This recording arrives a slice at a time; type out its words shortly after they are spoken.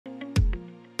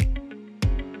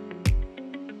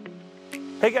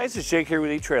Hey guys, it's Jake here with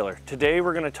eTrailer. Today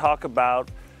we're going to talk about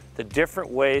the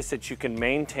different ways that you can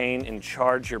maintain and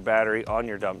charge your battery on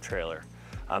your dump trailer.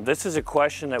 This is a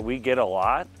question that we get a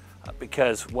lot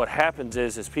because what happens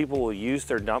is people will use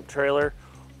their dump trailer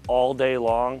all day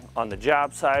long on the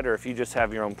job site, or if you just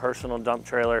have your own personal dump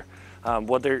trailer,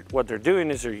 what they're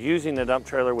doing is they're using the dump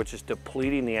trailer, which is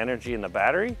depleting the energy in the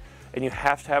battery, and you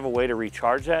have to have a way to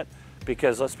recharge that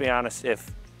because let's be honest, if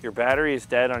your battery is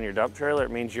dead on your dump trailer, it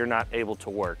means you're not able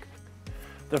to work.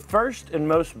 The first and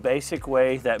most basic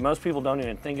way that most people don't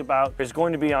even think about is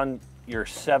going to be on your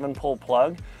 7-pole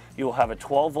plug. You will have a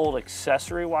 12-volt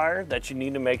accessory wire that you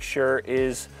need to make sure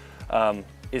is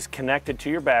connected to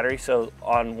your battery. So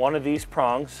on one of these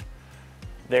prongs,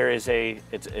 it's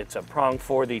a prong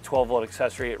for the 12-volt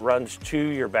accessory. It runs to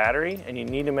your battery, and you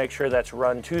need to make sure that's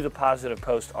run to the positive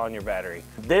post on your battery.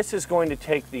 This is going to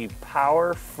take the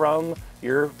power from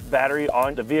your battery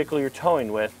on the vehicle you're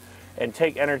towing with and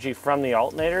take energy from the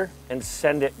alternator and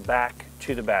send it back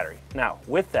to the battery. Now,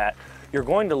 with that, you're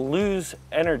going to lose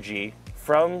energy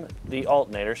from the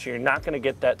alternator, so you're not going to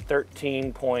get that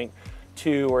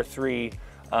 13.2 or 3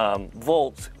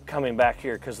 volts coming back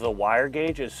here because the wire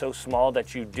gauge is so small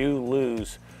that you do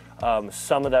lose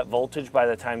some of that voltage by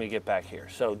the time you get back here.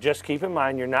 So just keep in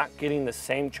mind you're not getting the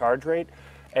same charge rate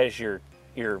as your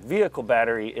vehicle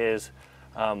battery is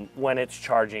when it's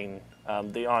charging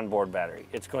the onboard battery.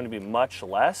 It's going to be much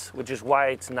less, which is why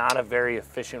it's not a very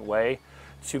efficient way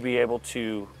to be able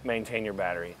to maintain your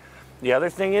battery. The other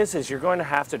thing is you're going to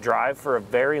have to drive for a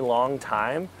very long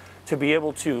time to be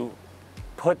able to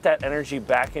put that energy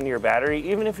back into your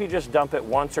battery. Even if you just dump it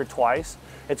once or twice,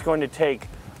 it's going to take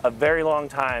a very long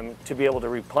time to be able to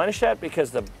replenish that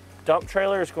because the dump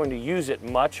trailer is going to use it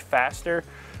much faster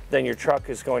than your truck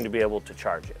is going to be able to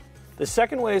charge it. The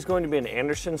second way is going to be an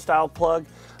Anderson style plug,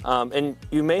 and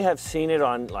you may have seen it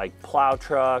on like plow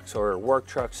trucks or work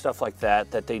trucks, stuff like that,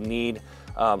 that they need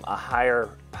a higher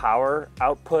power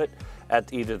output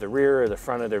at either the rear or the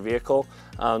front of their vehicle.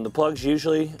 The plugs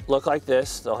usually look like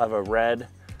this. They'll have a red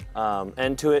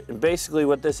end to it, and basically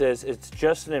what this is, it's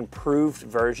just an improved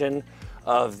version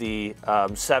of the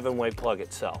 7-way plug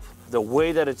itself. The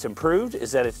way that it's improved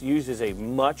is that it uses a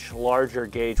much larger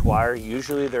gauge wire.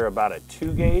 Usually they're about a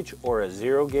 2 gauge or a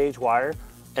 0 gauge wire,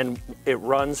 and it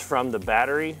runs from the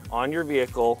battery on your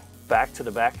vehicle back to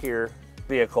the back of your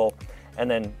vehicle, and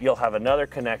then you'll have another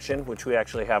connection, which we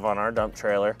actually have on our dump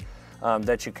trailer,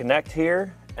 that you connect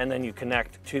here, and then you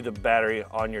connect to the battery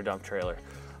on your dump trailer.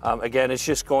 Again, it's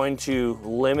just going to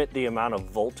limit the amount of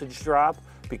voltage drop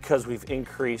because we've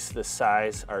increased the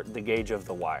size or the gauge of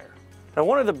the wire. Now,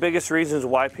 one of the biggest reasons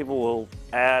why people will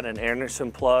add an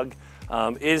Anderson plug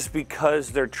is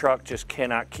because their truck just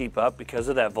cannot keep up because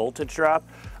of that voltage drop.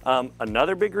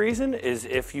 Another big reason is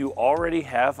if you already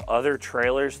have other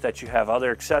trailers that you have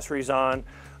other accessories on,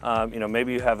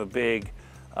 maybe you have a big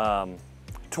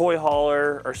toy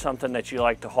hauler or something that you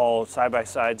like to haul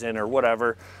side-by-sides in or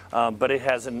whatever, but it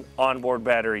has an onboard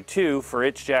battery too for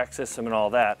its jack system and all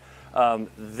that.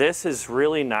 This is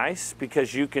really nice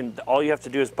because all you have to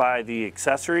do is buy the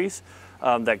accessories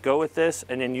that go with this,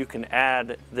 and then you can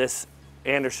add this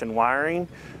Anderson wiring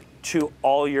to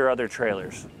all your other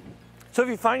trailers. So if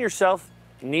you find yourself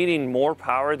needing more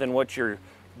power than what your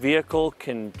vehicle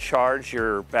can charge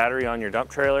your battery on your dump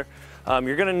trailer,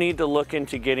 you're going to need to look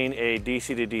into getting a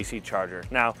DC to DC charger.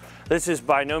 Now, this is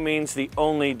by no means the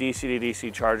only DC to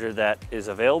DC charger that is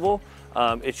available.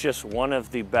 It's just one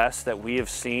of the best that we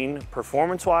have seen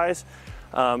performance-wise.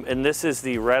 And this is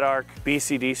the RedArc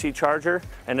BC-DC charger.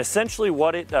 And essentially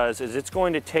what it does is it's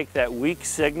going to take that weak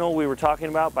signal we were talking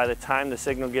about. By the time the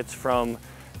signal gets from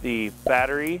the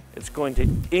battery, it's going to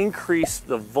increase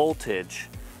the voltage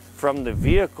from the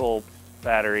vehicle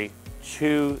battery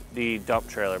to the dump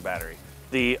trailer battery.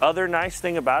 The other nice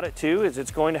thing about it too is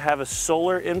it's going to have a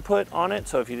solar input on it.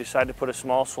 So if you decide to put a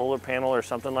small solar panel or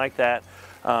something like that,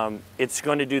 it's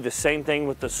going to do the same thing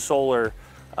with the solar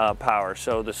power.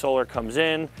 So the solar comes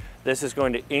in, this is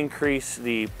going to increase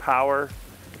the power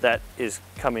that is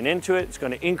coming into it. It's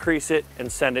going to increase it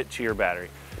and send it to your battery.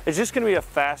 It's just going to be a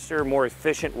faster, more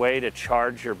efficient way to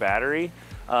charge your battery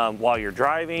while you're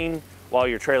driving, while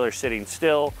your trailer's sitting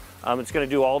still. It's going to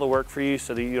do all the work for you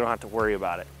so that you don't have to worry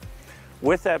about it.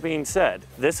 With that being said,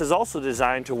 this is also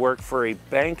designed to work for a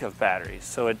bank of batteries.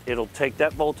 So it'll take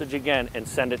that voltage again and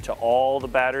send it to all the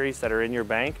batteries that are in your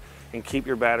bank and keep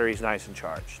your batteries nice and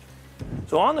charged.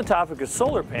 So on the topic of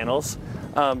solar panels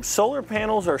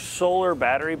or solar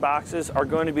battery boxes are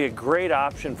going to be a great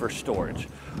option for storage.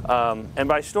 And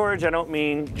by storage, I don't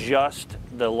mean just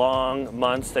the long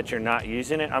months that you're not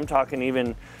using it. I'm talking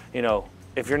even,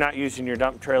 if you're not using your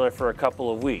dump trailer for a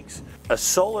couple of weeks. A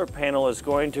solar panel is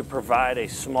going to provide a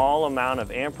small amount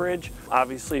of amperage,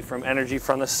 obviously from energy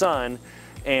from the sun,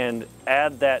 and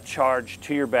add that charge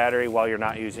to your battery while you're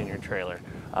not using your trailer.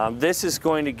 This is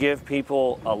going to give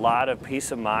people a lot of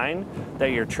peace of mind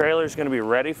that your trailer is going to be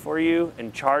ready for you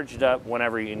and charged up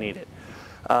whenever you need it.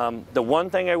 The one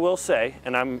thing I will say,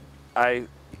 and I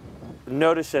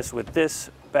noticed this with this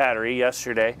battery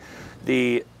yesterday,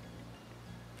 the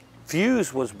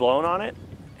fuse was blown on it,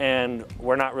 and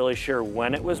we're not really sure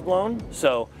when it was blown.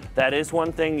 So that is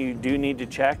one thing you do need to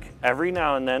check every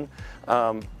now and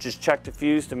then. Just check the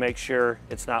fuse to make sure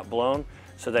it's not blown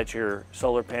so that your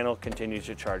solar panel continues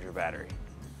to charge your battery.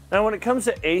 Now when it comes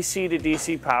to AC to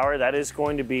DC power, that is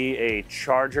going to be a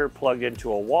charger plugged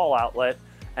into a wall outlet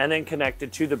and then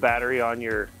connected to the battery on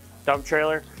your dump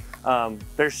trailer.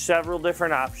 There's several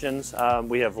different options.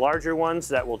 We have larger ones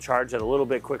that will charge at a little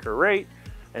bit quicker rate,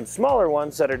 and smaller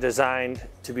ones that are designed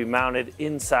to be mounted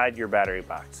inside your battery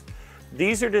box.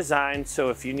 These are designed so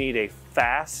if you need a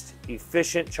fast,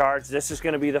 efficient charge, this is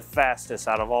going to be the fastest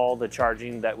out of all the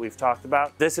charging that we've talked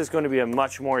about. This is going to be a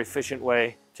much more efficient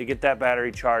way to get that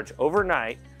battery charged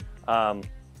overnight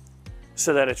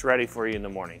so that it's ready for you in the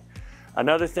morning.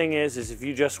 Another thing is if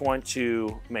you just want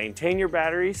to maintain your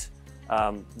batteries,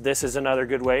 this is another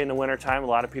good way in the wintertime. A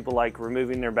lot of people like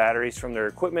removing their batteries from their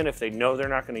equipment if they know they're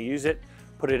not going to use it,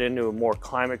 put it into a more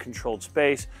climate controlled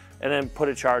space, and then put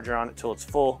a charger on it till it's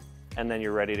full, and then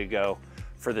you're ready to go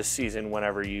for the season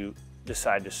whenever you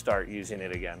decide to start using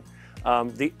it again.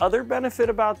 The other benefit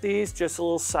about these, just a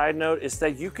little side note, is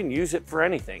that you can use it for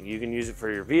anything. You can use it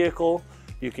for your vehicle,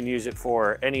 you can use it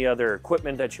for any other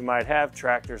equipment that you might have,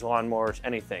 tractors, lawnmowers,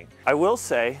 anything. I will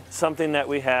say something that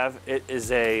we have, it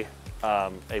is a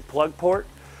plug port,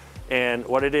 and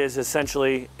what it is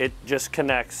essentially, it just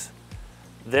connects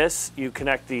this. You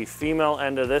connect the female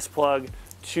end of this plug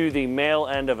to the male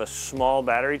end of a small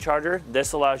battery charger.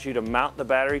 This allows you to mount the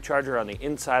battery charger on the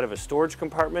inside of a storage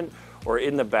compartment or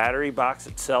in the battery box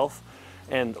itself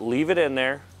and leave it in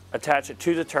there, attach it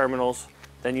to the terminals,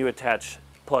 then you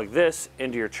plug this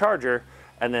into your charger,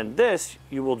 and then this,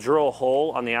 you will drill a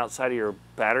hole on the outside of your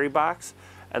battery box,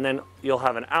 and then you'll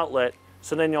have an outlet.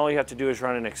 So then all you have to do is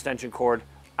run an extension cord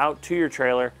out to your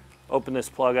trailer, open this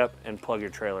plug up, and plug your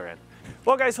trailer in.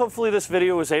 Well guys, hopefully this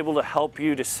video was able to help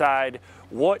you decide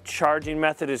what charging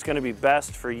method is going to be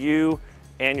best for you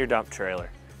and your dump trailer.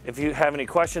 If you have any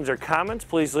questions or comments,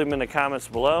 please leave them in the comments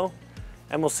below,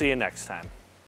 and we'll see you next time.